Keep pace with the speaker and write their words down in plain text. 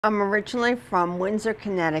I'm originally from Windsor,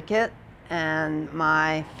 Connecticut, and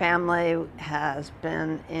my family has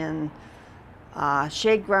been in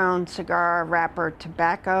shade-grown cigar wrapper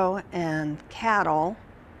tobacco and cattle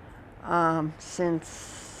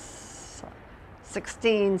since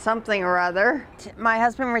 16 something or other. My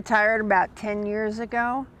husband retired about 10 years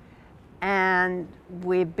ago, and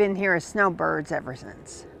we've been here as snowbirds ever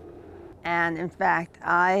since. And in fact,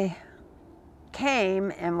 I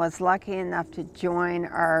came and was lucky enough to join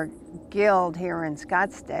our guild here in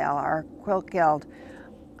Scottsdale, our quilt guild,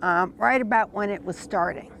 right about when it was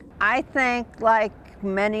starting. I think, like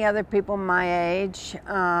many other people my age,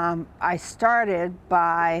 I started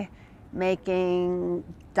by making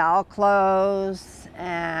doll clothes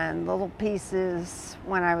and little pieces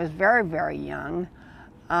when I was very, very young.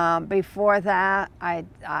 Before that,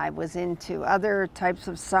 I was into other types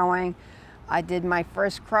of sewing. I did my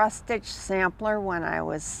first cross-stitch sampler when I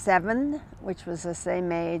was 7, which was the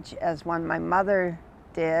same age as when my mother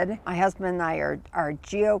did. My husband and I are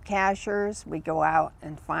geocachers. We go out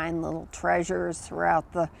and find little treasures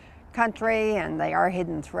throughout the country, and they are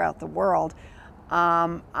hidden throughout the world.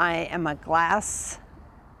 I am a glass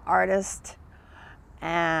artist,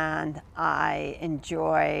 and I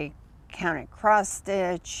enjoy counted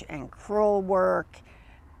cross-stitch and crewel work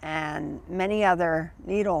and many other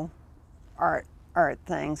needle art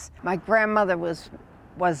things. My grandmother was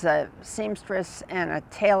a seamstress and a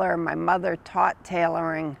tailor. My mother taught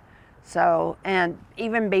tailoring. So, and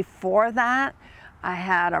even before that, I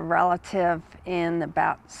had a relative in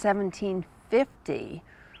about 1750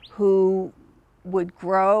 who would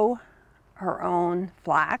grow her own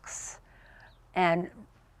flax and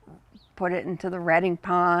put it into the retting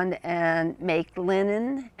pond and make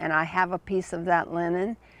linen, and I have a piece of that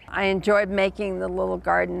linen. I enjoyed making the little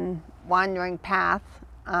garden wandering path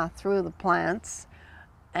through the plants,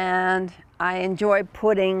 and I enjoy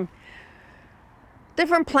putting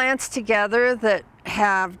different plants together that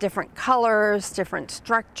have different colors, different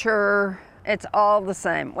structure. It's all the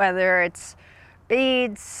same, whether it's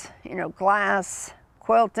beads, glass,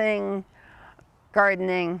 quilting,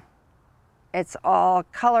 gardening. It's all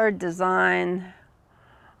color, design,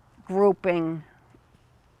 grouping.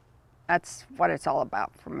 That's what it's all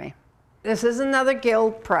about for me. This is another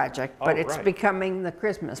guild project, but it's becoming the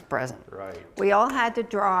Christmas present. Right. We all had to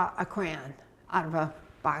draw a crayon out of a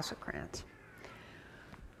box of crayons.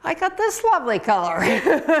 I got this lovely color.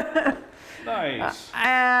 Nice.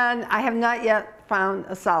 And I have not yet found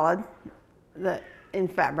a solid in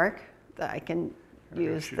fabric that I can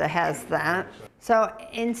use that has that. So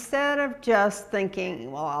instead of just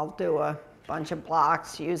thinking, well, I'll do a bunch of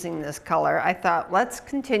blocks using this color, I thought, let's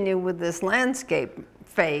continue with this landscape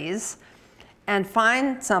phase and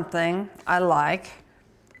find something I like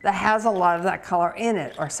that has a lot of that color in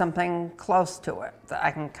it, or something close to it that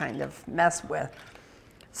I can kind of mess with.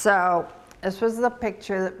 So this was the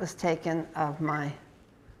picture that was taken of my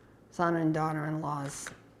son and daughter-in-law's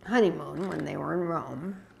honeymoon when they were in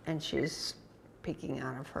Rome, and she's peeking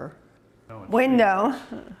out of her window.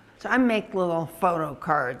 So I make little photo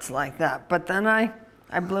cards like that, but then I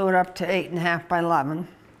blew it up to 8.5 by 11,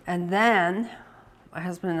 and then my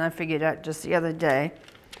husband and I figured out just the other day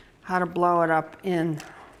how to blow it up in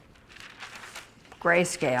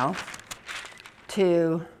grayscale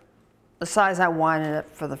to the size I wanted it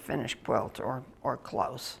for the finished quilt, or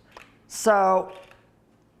close. So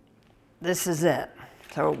this is it.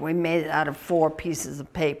 So we made it out of 4 pieces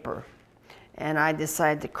of paper, and I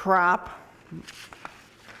decided to crop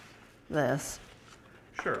this.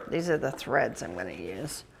 Sure. These are the threads I'm going to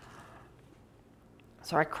use.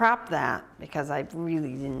 So I cropped that because I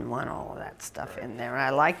really didn't want all of that stuff in there, and I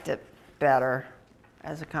liked it better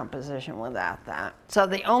as a composition without that. So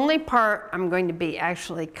the only part I'm going to be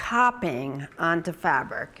actually copying onto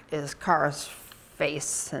fabric is Cara's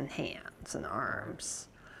face and hands and arms.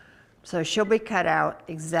 So she'll be cut out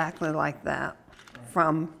exactly like that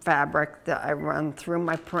from fabric that I run through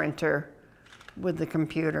my printer with the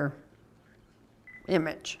computer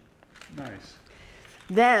image. Nice.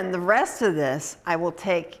 Then the rest of this, I will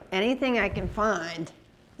take anything I can find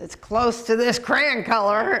that's close to this crayon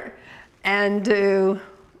color and do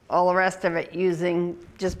all the rest of it using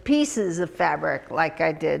just pieces of fabric, like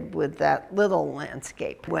I did with that little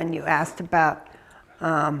landscape. When you asked about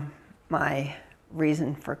my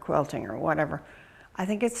reason for quilting or whatever, I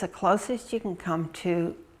think it's the closest you can come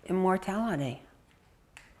to immortality,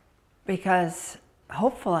 because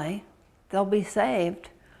hopefully they'll be saved.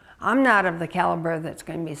 I'm not of the caliber that's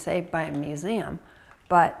going to be saved by a museum,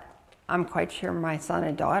 but I'm quite sure my son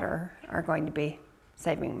and daughter are going to be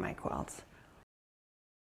saving my quilts.